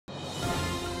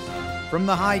From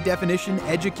the high-definition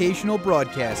educational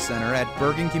broadcast center at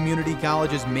Bergen Community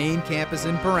College's main campus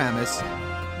in Paramus,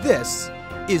 this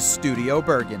is Studio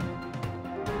Bergen.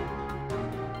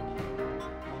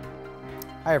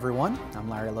 Hi everyone, I'm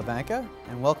Larry Levanka,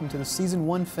 and welcome to the Season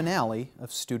 1 finale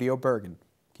of Studio Bergen.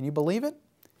 Can you believe it?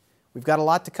 We've got a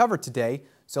lot to cover today,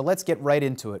 so let's get right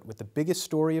into it with the biggest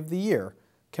story of the year,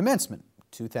 Commencement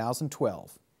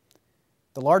 2012.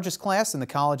 The largest class in the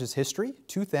college's history,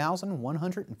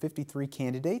 2,153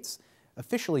 candidates,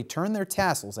 officially turned their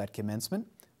tassels at Commencement,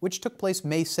 which took place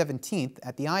May 17th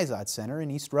at the Izod Center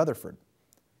in East Rutherford.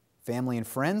 Family and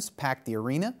friends packed the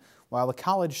arena, while the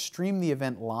college streamed the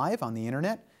event live on the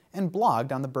internet and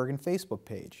blogged on the Bergen Facebook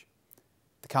page.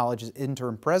 The college's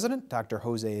interim president, Dr.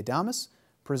 Jose Adames,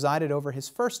 presided over his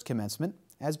first commencement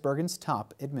as Bergen's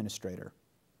top administrator.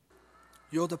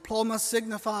 Your diploma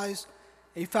signifies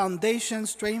a foundation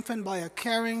strengthened by a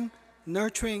caring,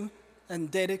 nurturing,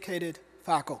 and dedicated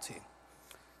faculty.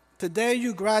 Today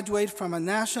you graduate from a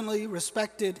nationally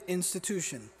respected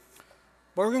institution.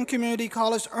 Bergen Community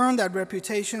College earned that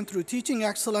reputation through teaching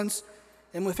excellence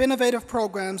and with innovative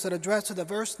programs that address the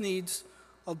diverse needs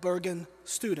of Bergen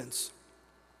students.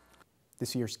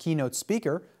 This year's keynote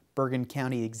speaker, Bergen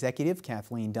County Executive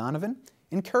Kathleen Donovan,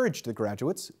 encouraged the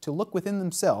graduates to look within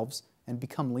themselves and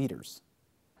become leaders.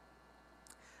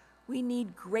 We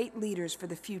need great leaders for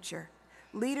the future.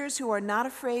 Leaders who are not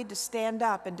afraid to stand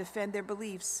up and defend their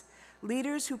beliefs.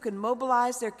 Leaders who can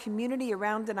mobilize their community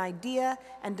around an idea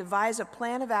and devise a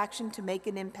plan of action to make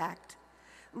an impact.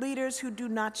 Leaders who do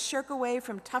not shirk away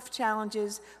from tough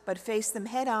challenges, but face them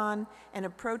head on and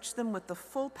approach them with the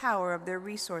full power of their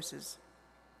resources.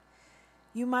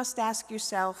 You must ask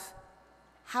yourself,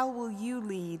 how will you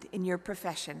lead in your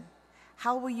profession?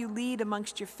 How will you lead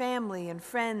amongst your family and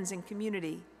friends and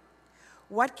community?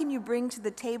 What can you bring to the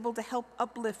table to help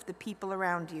uplift the people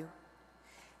around you?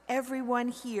 Everyone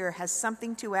here has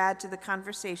something to add to the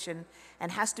conversation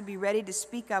and has to be ready to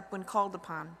speak up when called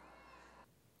upon.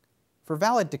 For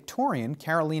valedictorian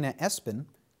Carolina Espin,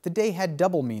 the day had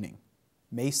double meaning.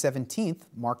 May 17th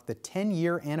marked the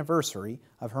 10-year anniversary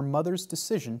of her mother's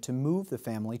decision to move the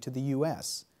family to the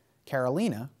U.S.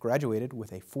 Carolina graduated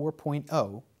with a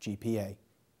 4.0 GPA.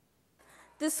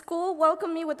 This school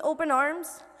welcomed me with open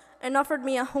arms and offered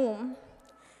me a home.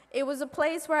 It was a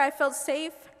place where I felt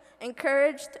safe,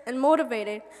 encouraged, and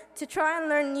motivated to try and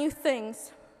learn new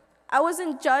things. I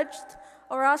wasn't judged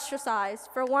or ostracized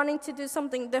for wanting to do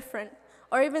something different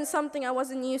or even something I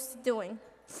wasn't used to doing.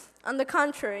 On the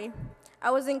contrary, I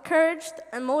was encouraged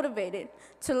and motivated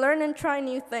to learn and try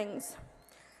new things.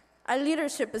 A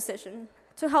leadership position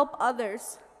to help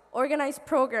others, organize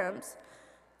programs,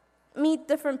 meet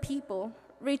different people,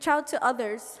 reach out to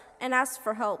others, and ask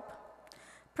for help.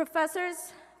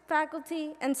 Professors,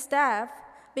 faculty, and staff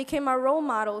became our role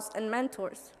models and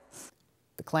mentors.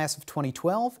 The class of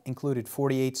 2012 included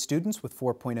 48 students with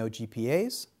 4.0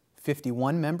 GPAs,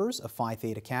 51 members of Phi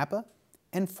Theta Kappa,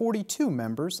 and 42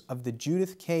 members of the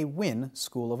Judith K. Wynn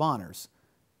School of Honors.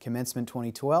 Commencement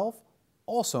 2012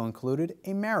 also included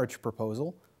a marriage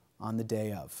proposal on the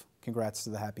day of. Congrats to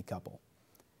the happy couple.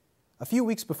 A few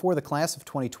weeks before the class of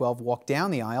 2012 walked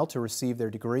down the aisle to receive their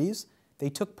degrees, they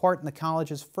took part in the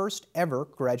college's first ever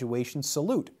graduation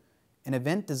salute, an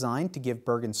event designed to give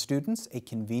Bergen students a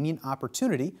convenient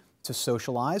opportunity to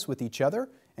socialize with each other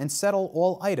and settle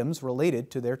all items related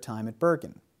to their time at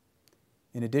Bergen.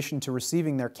 In addition to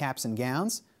receiving their caps and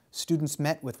gowns, students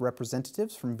met with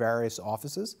representatives from various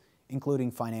offices,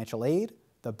 including financial aid,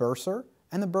 the bursar,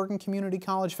 and the Bergen Community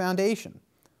College Foundation,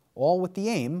 all with the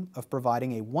aim of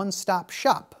providing a one-stop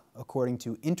shop, according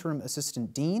to Interim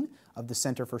Assistant Dean of the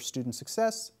Center for Student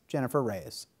Success, Jennifer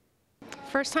Reyes.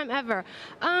 First time ever.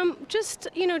 Just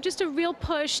a real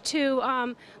push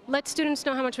to let students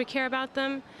know how much we care about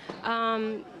them,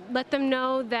 let them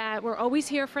know that we're always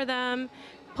here for them,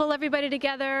 pull everybody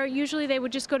together. Usually they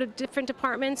would just go to different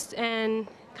departments and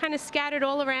kind of scattered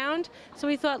all around. So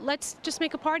we thought, let's just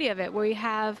make a party of it, where we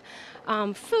have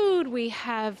food, we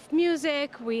have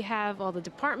music, we have all the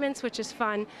departments, which is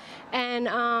fun,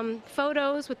 and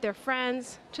photos with their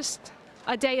friends, just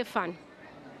a day of fun.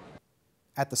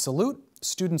 At the salute,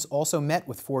 students also met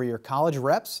with four-year college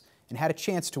reps and had a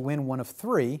chance to win one of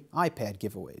 3 iPad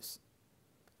giveaways.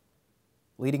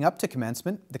 Leading up to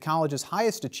commencement, the college's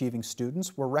highest achieving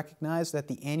students were recognized at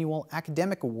the annual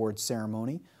Academic Awards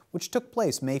ceremony, which took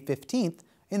place May 15th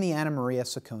in the Anna Maria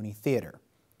Saccone Theater.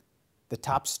 The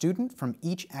top student from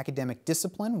each academic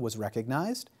discipline was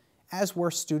recognized, as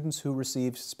were students who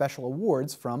received special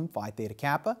awards from Phi Theta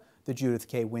Kappa, the Judith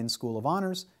K. Wynn School of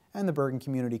Honors, and the Bergen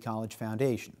Community College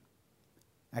Foundation.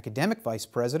 Academic Vice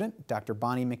President Dr.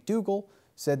 Bonnie McDougall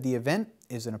said the event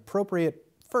is an appropriate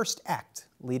first act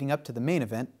leading up to the main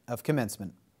event of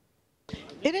commencement.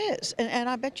 It is, and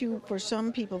I bet you for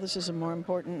some people this is a more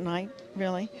important night,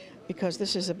 really, because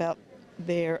this is about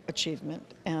their achievement,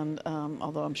 and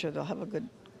although I'm sure they'll have a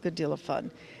good deal of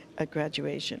fun at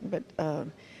graduation, but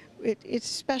it's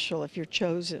special if you're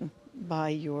chosen by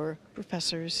your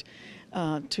professors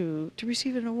to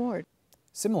receive an award.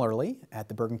 Similarly, at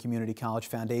the Bergen Community College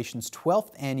Foundation's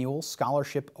 12th Annual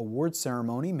Scholarship Award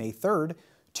Ceremony, May 3rd,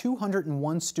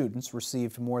 201 students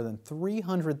received more than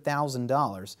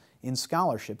 $300,000 in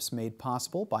scholarships made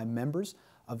possible by members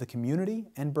of the community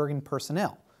and Bergen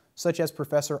personnel, such as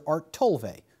Professor Art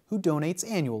Tolve, who donates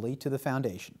annually to the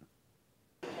foundation.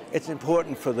 It's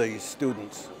important for the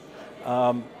students.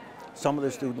 Some of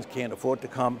the students can't afford to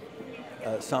come.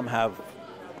 Some have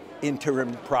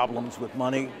interim problems with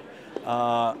money.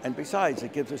 And besides,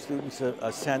 it gives the students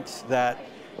a sense that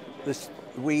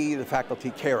we, the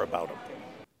faculty, care about them.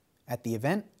 At the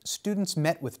event, students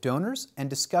met with donors and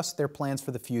discussed their plans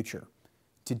for the future.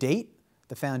 To date,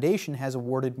 the foundation has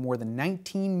awarded more than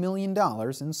 $19 million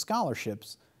in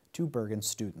scholarships to Bergen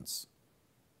students.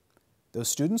 Those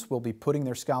students will be putting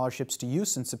their scholarships to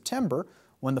use in September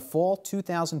when the fall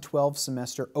 2012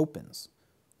 semester opens.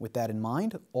 With that in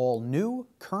mind, all new,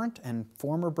 current, and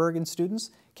former Bergen students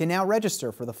can now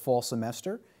register for the fall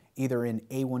semester, either in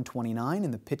A129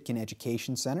 in the Pitkin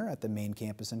Education Center at the main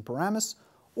campus in Paramus,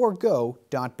 or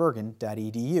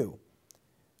go.bergen.edu.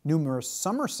 Numerous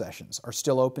summer sessions are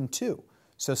still open too,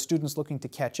 so students looking to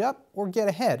catch up or get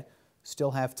ahead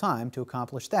still have time to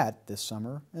accomplish that this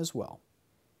summer as well.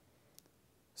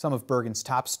 Some of Bergen's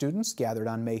top students gathered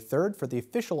on May 3rd for the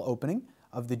official opening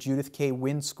of the Judith K.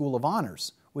 Wynn School of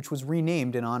Honors, which was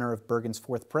renamed in honor of Bergen's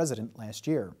fourth president last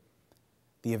year.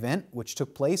 The event, which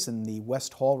took place in the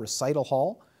West Hall Recital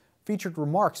Hall, featured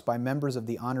remarks by members of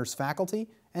the honors faculty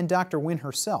and Dr. Wynn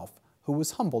herself, who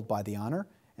was humbled by the honor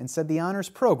and said the honors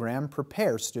program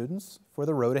prepares students for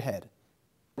the road ahead.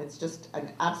 It's just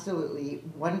an absolutely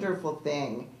wonderful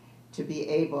thing to be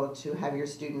able to have your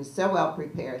students so well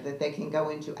prepared that they can go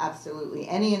into absolutely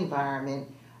any environment,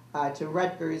 to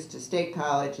Rutgers, to state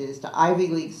colleges, to Ivy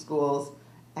League schools,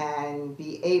 and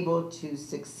be able to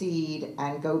succeed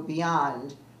and go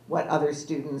beyond what other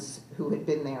students who had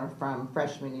been there from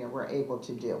freshman year were able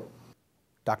to do.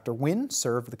 Dr. Wynn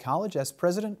served the college as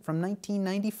president from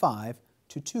 1995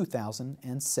 to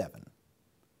 2007.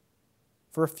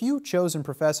 For a few chosen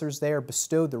professors, they are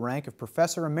bestowed the rank of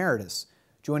Professor Emeritus,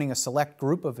 joining a select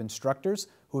group of instructors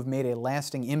who have made a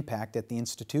lasting impact at the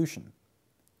institution.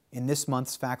 In this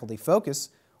month's Faculty Focus,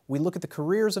 we look at the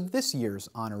careers of this year's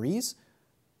honorees,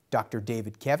 Dr.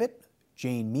 David Kevitt,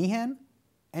 Jane Meehan,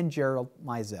 and Gerald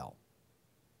Mizell.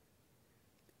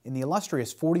 In the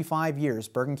illustrious 45 years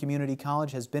Bergen Community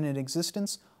College has been in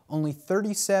existence, only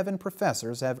 37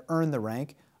 professors have earned the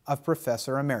rank of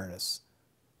Professor Emeritus.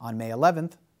 On May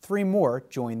 11th, 3 more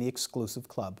joined the exclusive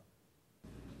club.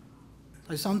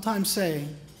 I sometimes say,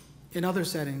 in other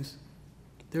settings,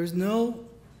 there's no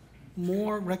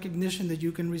more recognition that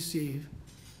you can receive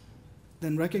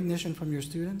than recognition from your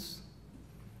students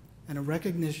and a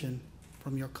recognition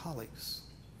from your colleagues.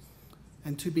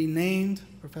 And to be named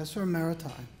Professor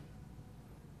Emeriti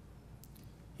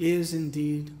is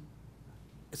indeed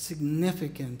a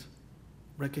significant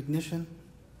recognition,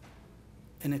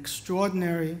 an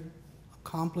extraordinary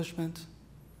accomplishment,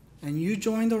 and you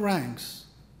join the ranks,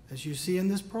 as you see in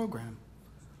this program,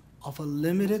 of a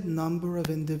limited number of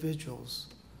individuals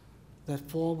that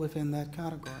fall within that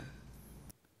category.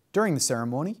 During the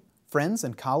ceremony, friends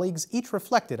and colleagues each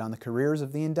reflected on the careers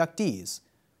of the inductees.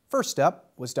 First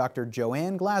up was Dr.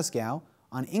 Joanne Glasgow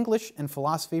on English and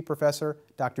Philosophy Professor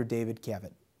Dr. David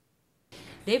Kevitt.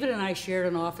 David and I shared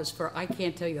an office for I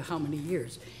can't tell you how many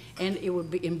years, and it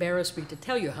would embarrass me to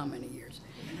tell you how many years.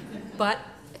 But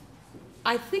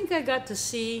I think I got to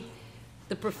see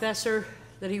the professor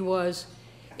that he was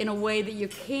in a way that you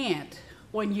can't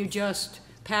when you just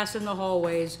pass in the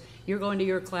hallways, you're going to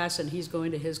your class and he's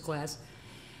going to his class.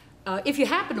 If you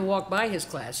happen to walk by his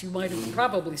class, you might have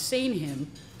probably seen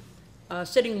him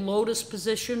sitting lotus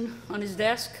position on his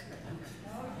desk.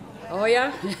 Oh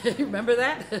yeah, remember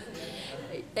that?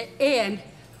 And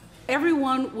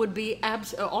everyone would be,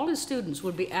 all his students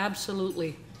would be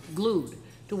absolutely glued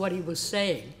to what he was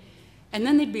saying. And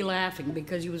then they'd be laughing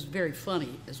because he was very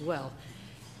funny as well.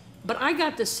 But I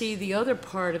got to see the other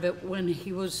part of it when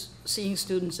he was seeing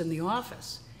students in the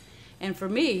office. And for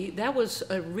me, that was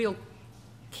a real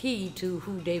key to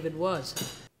who David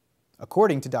was.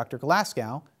 According to Dr.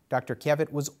 Glasgow, Dr.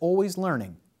 Kevitt was always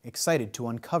learning, excited to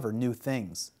uncover new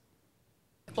things.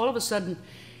 All of a sudden,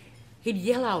 he'd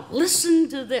yell out, "Listen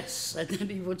to this," and then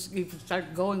he would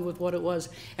start going with what it was.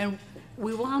 And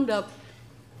we wound up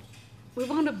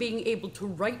being able to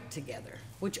write together,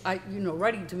 which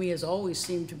writing to me has always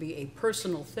seemed to be a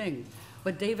personal thing.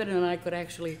 But David and I could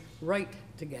actually write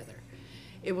together.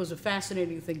 It was a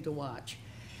fascinating thing to watch.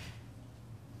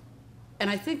 And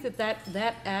I think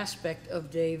that aspect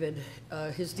of David,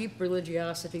 his deep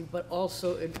religiosity, but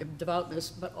also devoutness,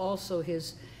 but also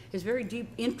his very deep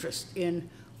interest in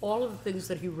all of the things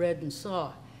that he read and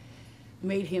saw,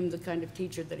 made him the kind of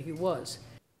teacher that he was.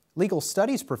 Legal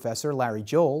Studies professor Larry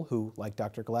Joel, who, like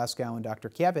Dr. Glasgow and Dr.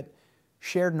 Cavett,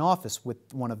 shared an office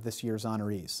with one of this year's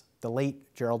honorees, the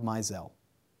late Gerald Mizell.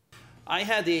 I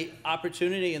had the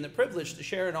opportunity and the privilege to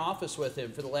share an office with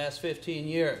him for the last 15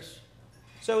 years.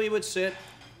 So he would sit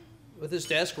with his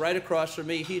desk right across from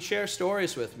me. He'd share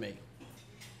stories with me.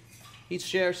 He'd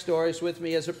share stories with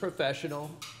me as a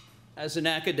professional, as an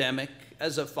academic,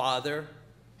 as a father,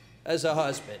 as a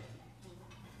husband.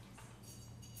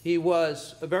 He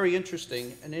was a very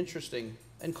interesting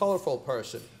and colorful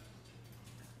person.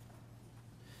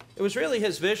 It was really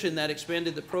his vision that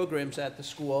expanded the programs at the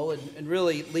school and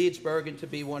really leads Bergen to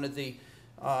be one of the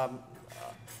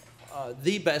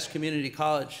best community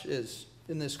colleges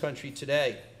in this country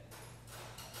today.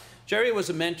 Jerry was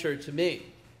a mentor to me.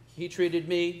 He treated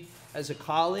me as a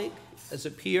colleague, as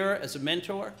a peer, as a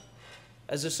mentor,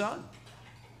 as a son.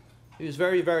 He was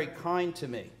very, very kind to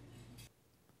me.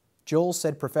 Joel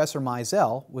said Professor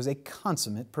Mizell was a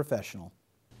consummate professional.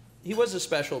 He was a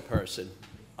special person.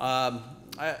 In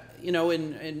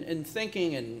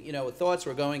thinking and, thoughts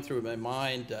were going through my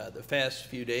mind the past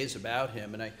few days about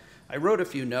him, and I wrote a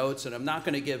few notes, and I'm not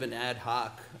going to give an ad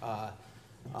hoc.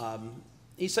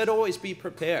 He said, always be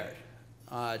prepared.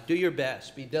 Do your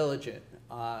best. Be diligent.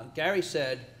 Gary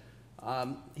said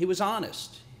he was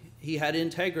honest. He had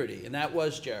integrity, and that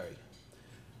was Jerry.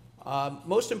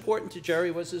 Most important to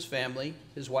Jerry was his family.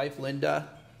 His wife, Linda.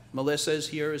 Melissa is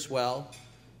here as well.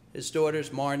 His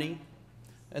daughters, Marnie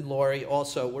and Lori,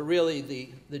 also were really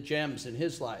the gems in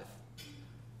his life.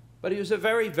 But he was a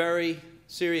very, very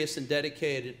serious and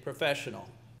dedicated professional.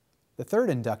 The third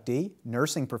inductee,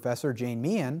 nursing professor Jane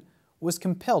Meehan, was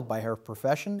compelled by her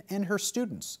profession and her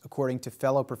students, according to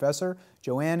fellow professor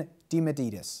Joanne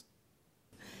DiMeditis.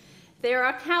 There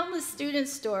are countless student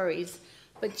stories,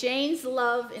 but Jane's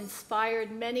love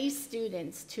inspired many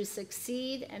students to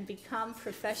succeed and become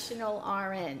professional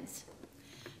RNs.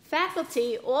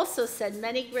 Faculty also said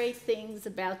many great things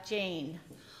about Jane.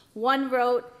 One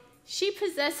wrote, "She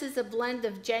possesses a blend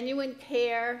of genuine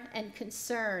care and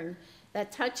concern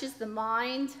that touches the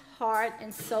mind, heart,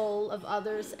 and soul of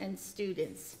others and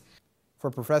students." For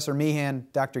Professor Meehan,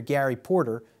 Dr. Gary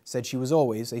Porter said she was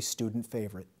always a student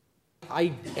favorite.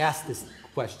 I asked this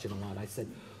question a lot. I said,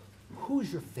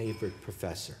 who's your favorite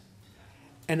professor?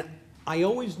 And I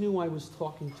always knew I was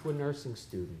talking to a nursing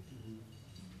student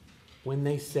when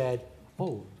they said,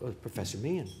 oh, Professor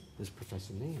Meehan, this is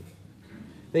Professor Meehan.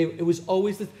 It was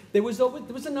always, there was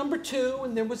a number 2,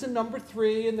 and there was a number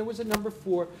 3, and there was a number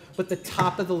 4, but the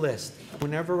top of the list,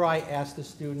 whenever I asked a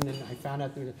student and I found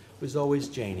out, it was always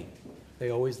Janie. They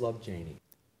always loved Janie.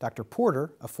 Dr.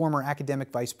 Porter, a former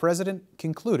academic vice president,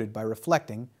 concluded by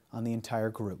reflecting on the entire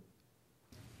group.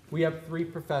 We have 3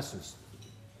 professors,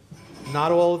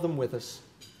 not all of them with us,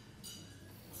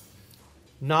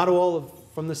 not all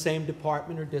from the same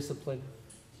department or discipline.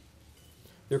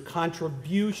 Their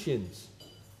contributions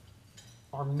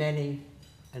are many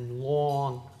and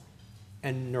long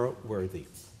and noteworthy.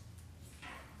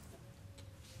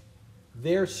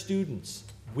 Their students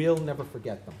will never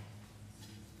forget them.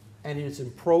 And it is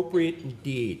appropriate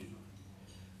indeed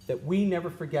that we never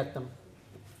forget them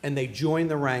and they join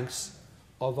the ranks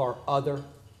of our other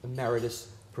emeritus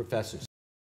professors.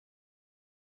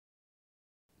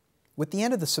 With the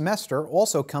end of the semester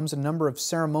also comes a number of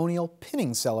ceremonial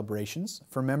pinning celebrations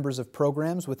for members of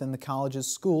programs within the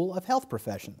college's School of Health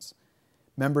Professions.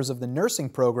 Members of the nursing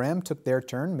program took their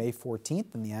turn May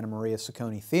 14th in the Anna Maria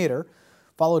Saccone Theater,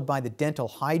 followed by the dental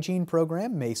hygiene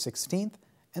program May 16th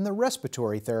and the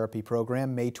respiratory therapy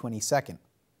program May 22nd.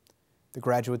 The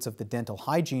graduates of the dental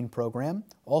hygiene program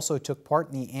also took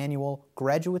part in the annual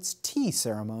Graduates' Tea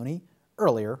ceremony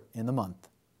earlier in the month.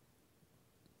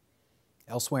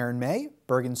 Elsewhere in May,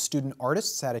 Bergen student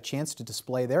artists had a chance to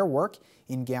display their work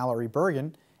in Gallery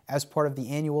Bergen as part of the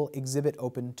annual exhibit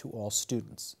open to all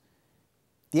students.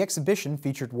 The exhibition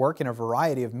featured work in a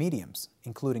variety of mediums,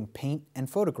 including paint and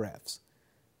photographs.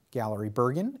 Gallery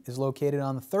Bergen is located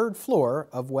on the 3rd floor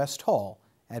of West Hall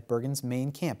at Bergen's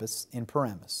main campus in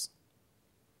Paramus.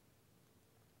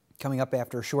 Coming up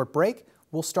after a short break,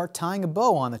 we'll start tying a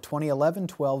bow on the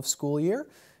 2011-12 school year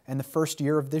and the first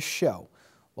year of this show.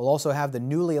 We'll also have the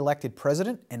newly elected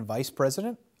president and vice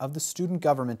president of the Student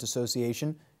Government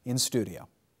Association in studio.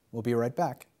 We'll be right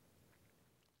back.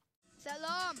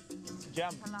 Salam.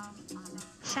 Jam.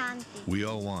 Shanti. We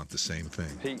all want the same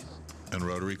thing. Peace. And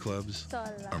Rotary clubs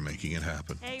are making it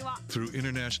happen through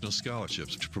international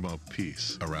scholarships to promote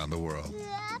peace around the world.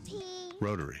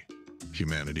 Rotary,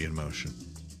 humanity in motion.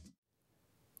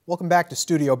 Welcome back to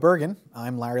Studio Bergen.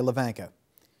 I'm Larry Levanka.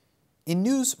 In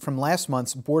news from last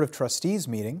month's Board of Trustees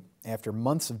meeting, after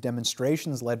months of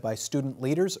demonstrations led by student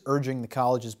leaders urging the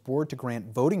college's board to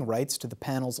grant voting rights to the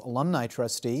panel's alumni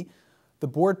trustee, the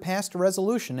board passed a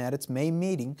resolution at its May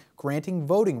meeting granting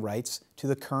voting rights to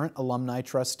the current alumni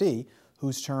trustee,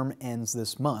 whose term ends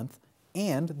this month,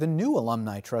 and the new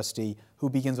alumni trustee, who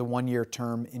begins a one-year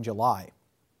term in July.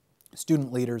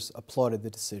 Student leaders applauded the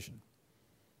decision.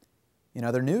 In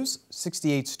other news,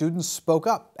 68 students spoke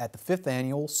up at the 5th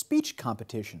annual speech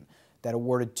competition that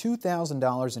awarded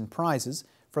 $2,000 in prizes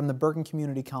from the Bergen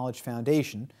Community College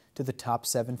Foundation to the top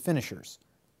 7 finishers.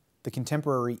 The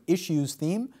contemporary issues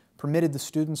theme permitted the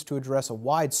students to address a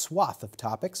wide swath of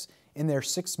topics in their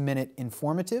 6-minute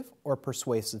informative or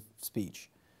persuasive speech.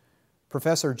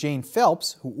 Professor Jane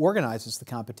Phelps, who organizes the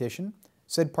competition,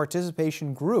 said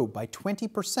participation grew by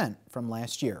 20% from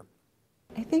last year.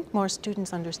 I think more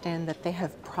students understand that they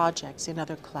have projects in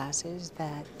other classes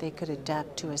that they could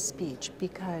adapt to a speech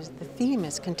because the theme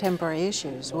is contemporary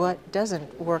issues. What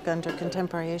doesn't work under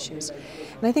contemporary issues?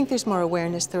 And I think there's more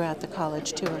awareness throughout the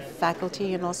college too of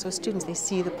faculty and also students. They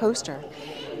see the poster.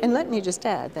 And let me just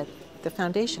add that the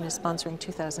foundation is sponsoring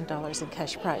 $2,000 in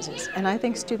cash prizes. And I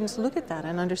think students look at that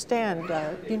and understand,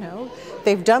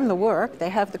 they've done the work, they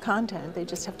have the content, they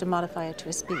just have to modify it to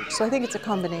a speech. So I think it's a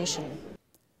combination.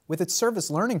 With its service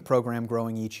learning program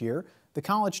growing each year, the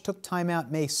college took time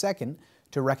out May 2nd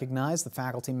to recognize the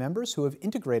faculty members who have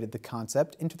integrated the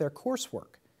concept into their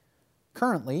coursework.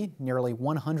 Currently, nearly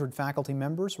 100 faculty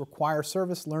members require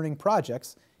service learning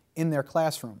projects in their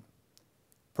classroom.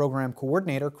 Program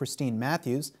coordinator Christine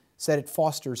Matthews said it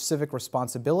fosters civic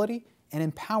responsibility and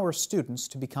empowers students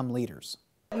to become leaders.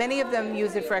 Many of them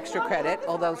use it for extra credit,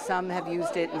 although some have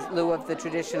used it in lieu of the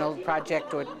traditional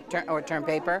project or term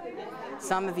paper.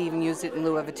 Some have even used it in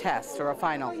lieu of a test or a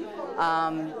final.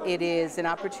 It is an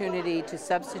opportunity to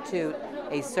substitute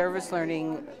a service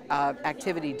learning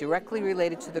activity directly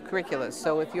related to the curricula.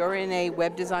 So if you're in a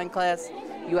web design class,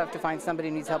 you have to find somebody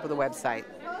who needs help with a website.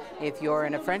 If you're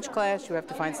in a French class, you have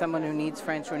to find someone who needs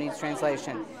French or needs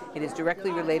translation. It is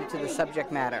directly related to the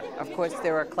subject matter. Of course,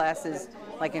 there are classes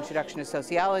like Introduction to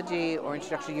Sociology or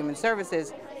Introduction to Human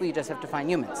Services where you just have to find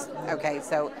humans. Okay,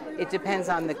 so it depends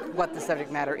on what the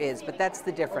subject matter is, but that's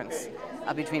the difference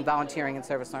between volunteering and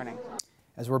service learning.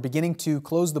 As we're beginning to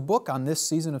close the book on this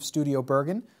season of Studio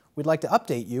Bergen, we'd like to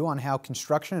update you on how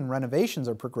construction and renovations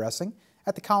are progressing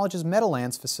at the college's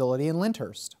Meadowlands facility in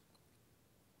Lyndhurst.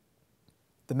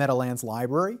 The Meadowlands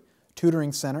Library,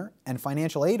 Tutoring Center, and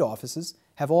Financial Aid offices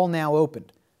have all now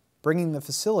opened, bringing the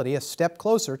facility a step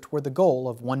closer toward the goal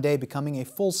of one day becoming a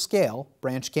full-scale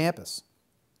branch campus.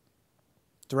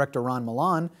 Director Ron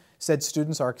Milan said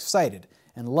students are excited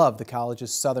and love the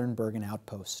college's Southern Bergen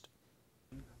outpost.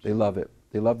 They love it.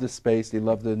 They love the space. They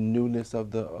love the newness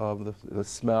of the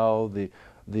smell,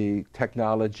 the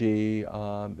technology,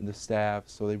 and the staff.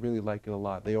 So they really like it a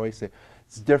lot. They always say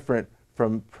it's different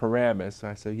from Paramus.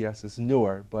 I say yes, it's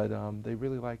newer, but they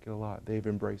really like it a lot. They've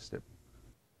embraced it.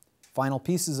 Final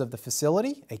pieces of the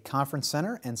facility, a conference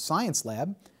center and science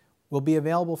lab, will be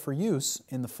available for use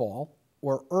in the fall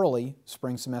or early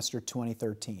spring semester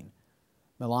 2013.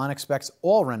 Milan expects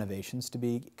all renovations to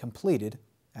be completed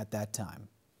at that time.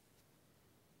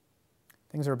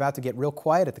 Things are about to get real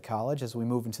quiet at the college as we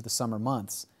move into the summer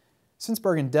months. Since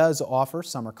Bergen does offer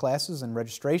summer classes and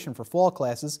registration for fall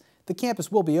classes, the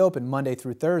campus will be open Monday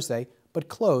through Thursday, but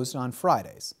closed on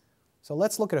Fridays. So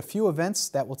let's look at a few events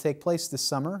that will take place this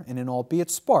summer in an albeit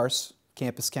sparse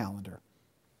campus calendar.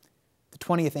 The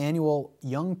 20th Annual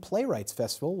Young Playwrights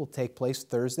Festival will take place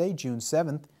Thursday, June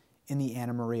 7th in the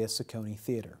Anna Maria Ciccone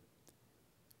Theater.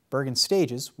 Bergen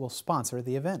Stages will sponsor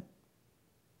the event.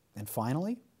 And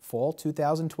finally, fall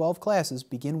 2012 classes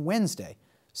begin Wednesday,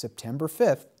 September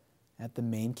 5th at the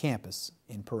main campus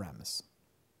in Paramus.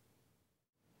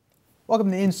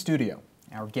 Welcome to In Studio.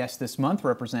 Our guests this month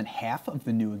represent half of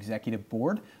the new executive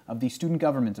board of the Student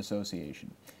Government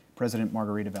Association, President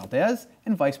Margarita Valdez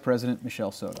and Vice President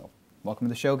Michelle Soto. Welcome to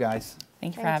the show, guys.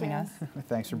 Thank you for having us.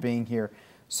 Thanks for being here.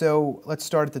 So let's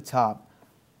start at the top.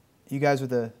 You guys are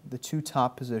the two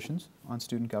top positions on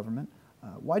student government.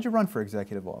 Why'd you run for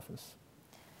executive office?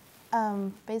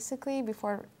 Basically,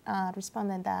 before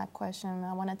responding to that question,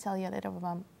 I want to tell you a little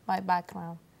about my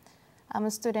background. I'm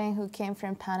a student who came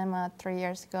from Panama 3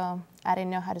 years ago. I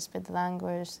didn't know how to speak the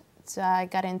language, so I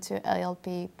got into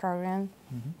LLP program.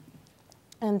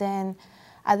 And then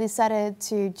I decided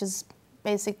to just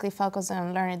basically focus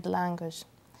on learning the language.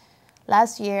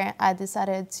 Last year, I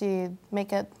decided to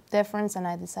make a difference, and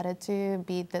I decided to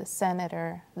be the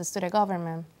senator, the student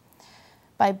government.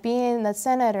 By being the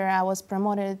senator, I was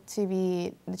promoted to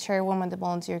be the chairwoman of the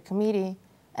volunteer committee,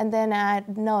 and then I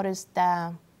noticed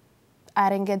that I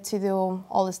didn't get to do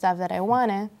all the stuff that I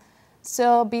wanted.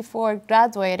 So before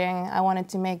graduating, I wanted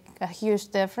to make a huge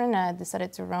difference, and I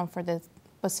decided to run for this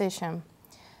position.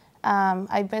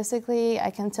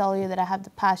 I can tell you that I have the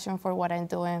passion for what I'm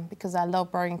doing because I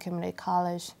love Bergen Community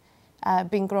College. I've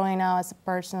been growing out as a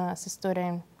person, as a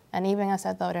student, and even as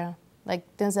a daughter.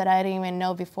 Like things that I didn't even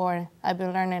know before, I've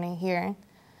been learning it here.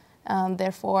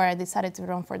 Therefore, I decided to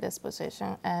run for this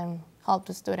position and help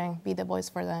the student, be the voice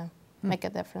for them, make a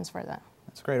difference for them.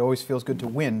 That's great. It always feels good to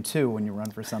win, too, when you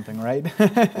run for something, right?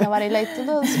 Nobody likes to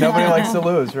lose. Nobody likes to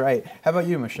lose, right. How about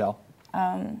you, Michelle?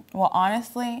 Well,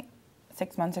 honestly,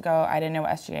 6 months ago, I didn't know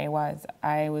what SGA was.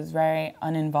 I was very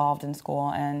uninvolved in school,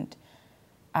 and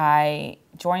I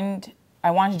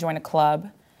wanted to join a club,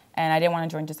 and I didn't want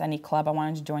to join just any club. I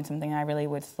wanted to join something I really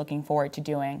was looking forward to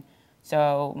doing.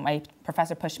 So my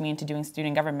professor pushed me into doing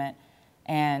student government,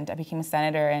 and I became a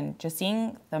senator, and just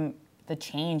seeing the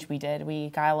change we did. We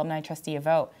got alumni trustee a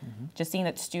vote. Just seeing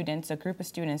that students, a group of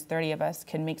students, 30 of us,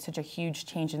 can make such a huge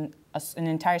change in an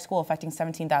entire school affecting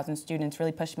 17,000 students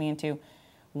really pushed me into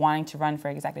wanting to run for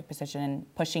executive position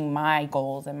and pushing my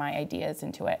goals and my ideas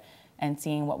into it and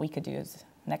seeing what we could do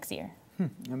next year.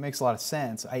 It makes a lot of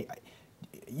sense.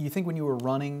 You think when you were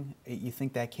running, you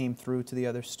think that came through to the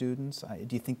other students?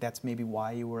 Do you think that's maybe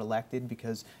why you were elected?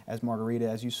 Because as Margarita,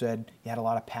 as you said, you had a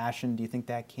lot of passion. Do you think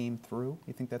that came through?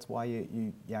 You think that's why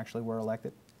you actually were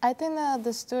elected? I think that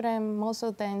the student, most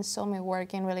of them saw me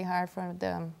working really hard for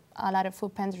a lot of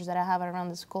food pantries that I have around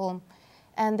the school.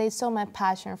 And they saw my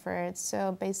passion for it.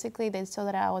 So basically, they saw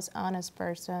that I was an honest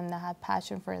person, that had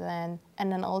passion for them.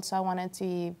 And then also I wanted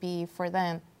to be for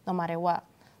them, no matter what.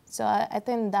 So I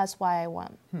think that's why I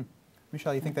won.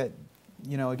 Michelle, you think that,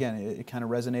 again, it kind of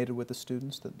resonated with the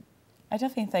students? I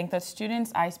definitely think the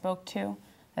students I spoke to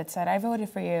that said, I voted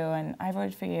for you and I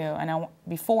voted for you. And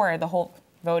before the whole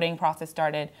voting process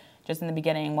started, just in the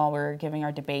beginning while we were giving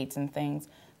our debates and things,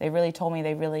 they really told me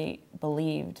they really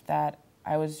believed that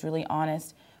I was really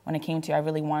honest when it came to I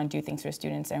really want to do things for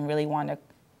students and really want to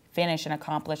finish and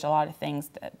accomplish a lot of things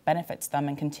that benefits them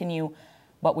and continue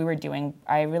what we were doing.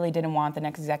 I really didn't want the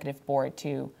next executive board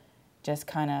to just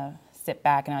kind of sit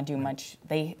back and not do much.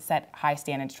 They set high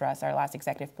standards for us, our last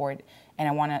executive board, and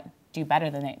I want to do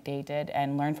better than they did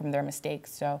and learn from their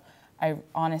mistakes. So I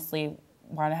honestly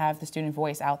want to have the student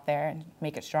voice out there and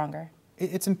make it stronger.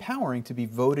 It's empowering to be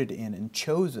voted in and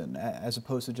chosen as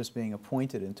opposed to just being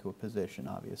appointed into a position,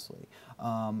 obviously.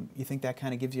 You think that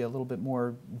kind of gives you a little bit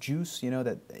more juice,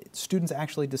 that students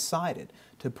actually decided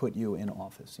to put you in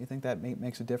office? You think that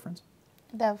makes a difference?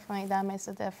 Definitely, that makes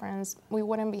a difference. We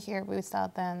wouldn't be here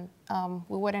without them.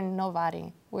 We wouldn't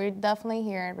nobody. We're definitely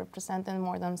here representing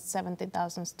more than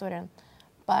 70,000 students.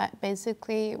 But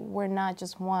basically, we're not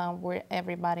just one, we're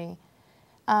everybody.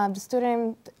 The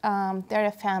student, they're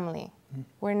a family.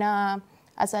 We're not,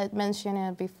 as I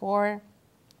mentioned before,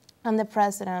 I'm the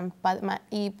president, but my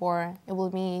e-board, it will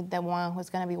be the one who's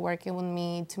going to be working with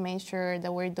me to make sure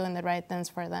that we're doing the right things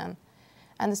for them.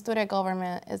 And the student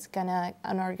government is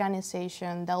an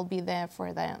organization that will be there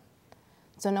for them.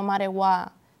 So no matter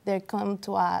what, they come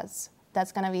to us.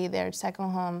 That's going to be their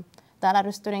second home. That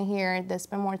other student here, they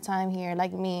spend more time here,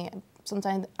 like me.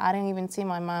 Sometimes I didn't even see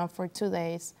my mom for 2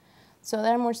 days. So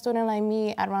there are more students like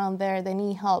me around there, they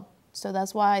need help. So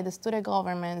that's why the student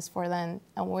government is for them,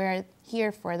 and we're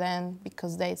here for them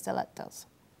because they select us.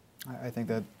 I think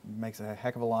that makes a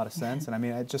heck of a lot of sense. And I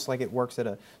mean, just like it works at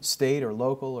a state or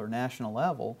local or national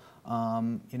level,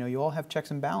 you all have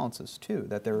checks and balances too.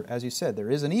 That there, as you said, there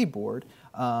is an e-board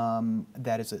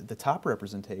that is the top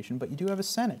representation, but you do have a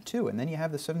Senate too. And then you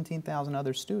have the 17,000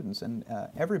 other students, and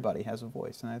everybody has a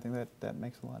voice. And I think that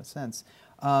makes a lot of sense.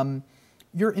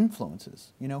 Your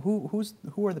influences,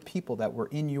 who are the people that were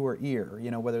in your ear,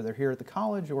 whether they're here at the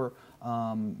college or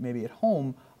maybe at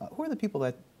home, who are the people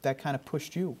that kind of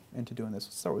pushed you into doing this?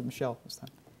 Let's start with Michelle this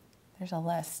time. There's a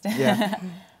list. Yeah.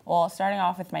 Well, starting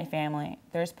off with my family,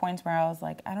 there's points where I was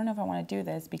like, I don't know if I want to do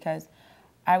this because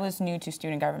I was new to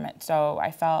student government, so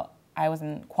I felt I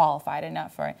wasn't qualified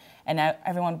enough for it. And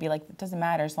everyone would be like, it doesn't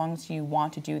matter as long as you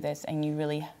want to do this and you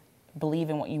really believe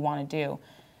in what you want to do.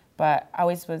 but I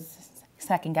always was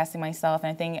second guessing myself, and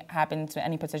I think it happens to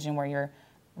any position where you're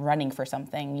running for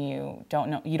something. You don't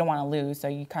want to lose, so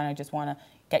you kind of just want to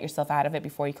get yourself out of it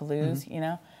before you could lose, you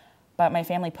know. But my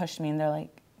family pushed me, and they're like,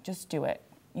 just do it.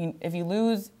 If you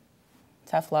lose,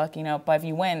 tough luck, you know, but if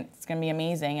you win, it's going to be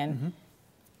amazing, and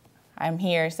I'm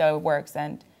here, so it works.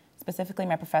 And specifically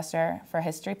my professor for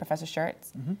history, Professor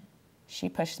Schertz, she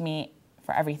pushed me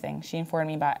for everything. She informed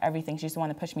me about everything. She's the one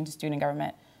that pushed me into student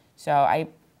government. So I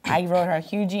wrote her a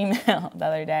huge email the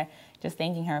other day just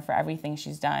thanking her for everything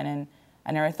she's done, and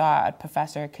I never thought a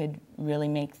professor could really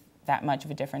make that much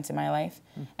of a difference in my life.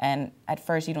 And at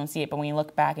first you don't see it, but when you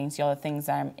look back and you see all the things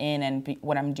that I'm in and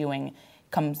what I'm doing,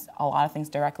 comes a lot of things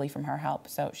directly from her help.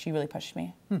 So she really pushed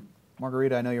me.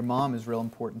 Margarita, I know your mom is real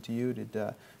important to you.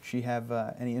 Did she have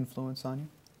any influence on you?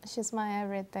 She's my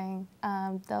everything.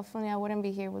 Definitely I wouldn't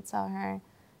be here without her.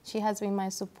 She has been my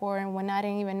support. When I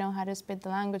didn't even know how to speak the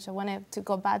language, I wanted to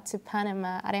go back to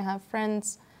Panama. I didn't have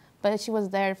friends, but she was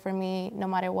there for me no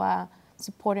matter what,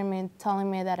 supporting me, telling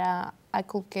me that I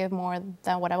could give more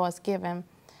than what I was given.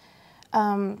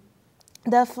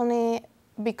 Definitely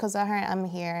because of her, I'm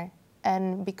here.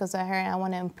 And because of her, I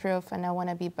want to improve and I want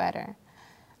to be better.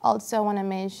 Also, I want to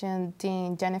mention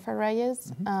Dean Jennifer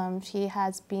Reyes. She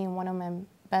has been one of my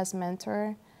best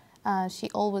mentors. She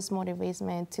always motivates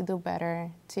me to do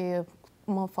better, to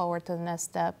move forward to the next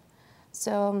step.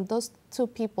 So those two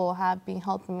people have been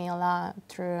helping me a lot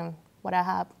through what I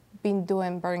have been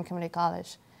doing at Bergen Community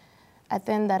College. I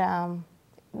think that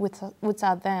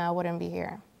without them, I wouldn't be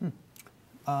here.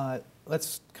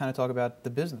 Let's kind of talk about the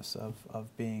business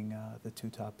of being the two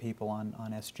top people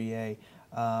on SGA.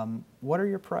 What are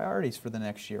your priorities for the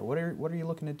next year? What are you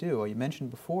looking to do? You mentioned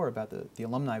before about the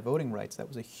alumni voting rights. That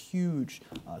was a huge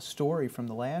story from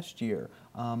the last year.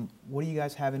 What do you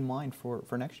guys have in mind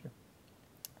for next year?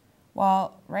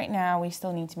 Well, right now we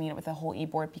still need to meet with the whole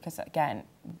e-board because, again,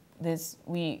 this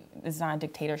is not a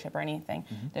dictatorship or anything.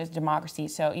 There's democracy.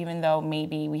 So even though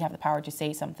maybe we have the power to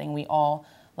say something, we all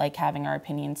like having our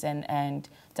opinions and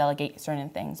delegate certain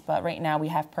things. But right now we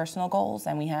have personal goals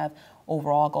and we have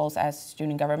overall goals as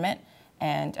student government.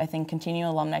 And I think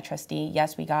continuing alumni trustee,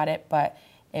 yes, we got it, but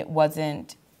it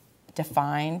wasn't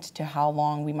defined to how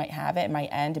long we might have it. It might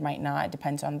end, it might not. It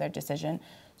depends on their decision.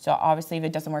 So obviously if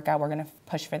it doesn't work out, we're going to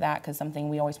push for that because something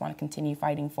we always want to continue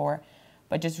fighting for.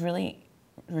 But just really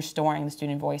restoring the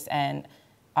student voice and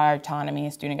our autonomy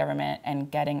as student government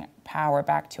and getting power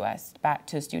back to us, back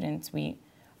to students. We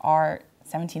are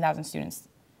 17,000 students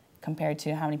compared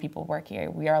to how many people work here.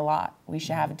 We are a lot. We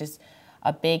should have just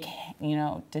a big,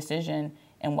 decision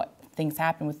in what things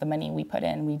happen with the money we put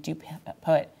in. We do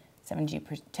put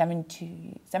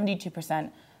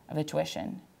 72% of the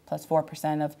tuition plus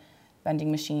 4% of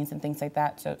vending machines and things like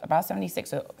that. So about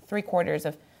 76, so 3/4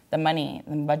 of the money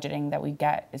and budgeting that we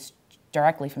get is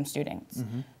directly from students.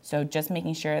 So just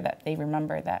making sure that they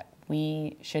remember that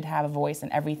we should have a voice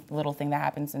in every little thing that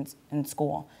happens in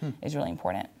school is really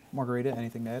important. Margarita,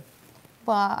 anything to add?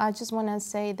 Well, I just want to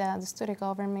say that the student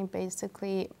government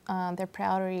basically, their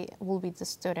priority will be the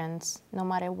students. No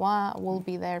matter what, we'll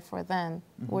be there for them.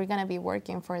 We're going to be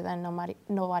working for them,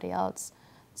 nobody else.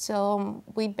 So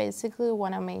we basically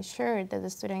want to make sure that the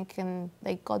student can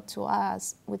go to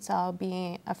us without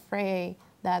being afraid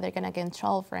that they're going to get in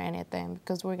trouble for anything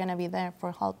because we're going to be there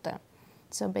for help them.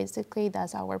 So basically,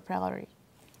 that's our priority.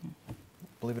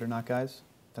 Believe it or not, guys,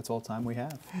 that's all the time we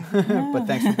have. But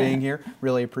thanks for being here.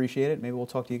 Really appreciate it. Maybe we'll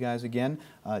talk to you guys again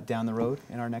down the road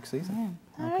in our next season.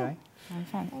 Okay.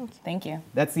 Thank you.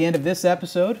 That's the end of this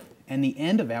episode and the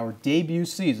end of our debut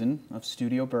season of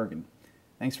Studio Bergen.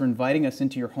 Thanks for inviting us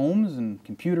into your homes and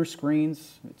computer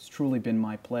screens. It's truly been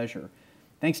my pleasure.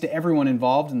 Thanks to everyone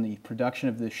involved in the production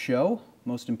of this show,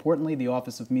 most importantly, the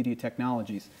Office of Media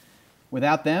Technologies.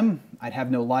 Without them, I'd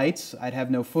have no lights, I'd have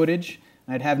no footage,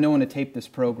 and I'd have no one to tape this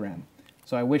program.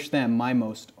 So I wish them my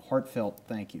most heartfelt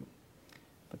thank you.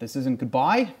 But this isn't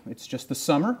goodbye, it's just the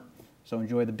summer, so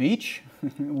enjoy the beach.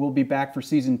 We'll be back for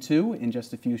Season 2 in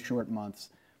just a few short months.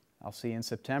 I'll see you in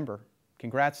September.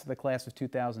 Congrats to the class of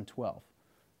 2012.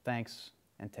 Thanks,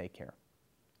 and take care.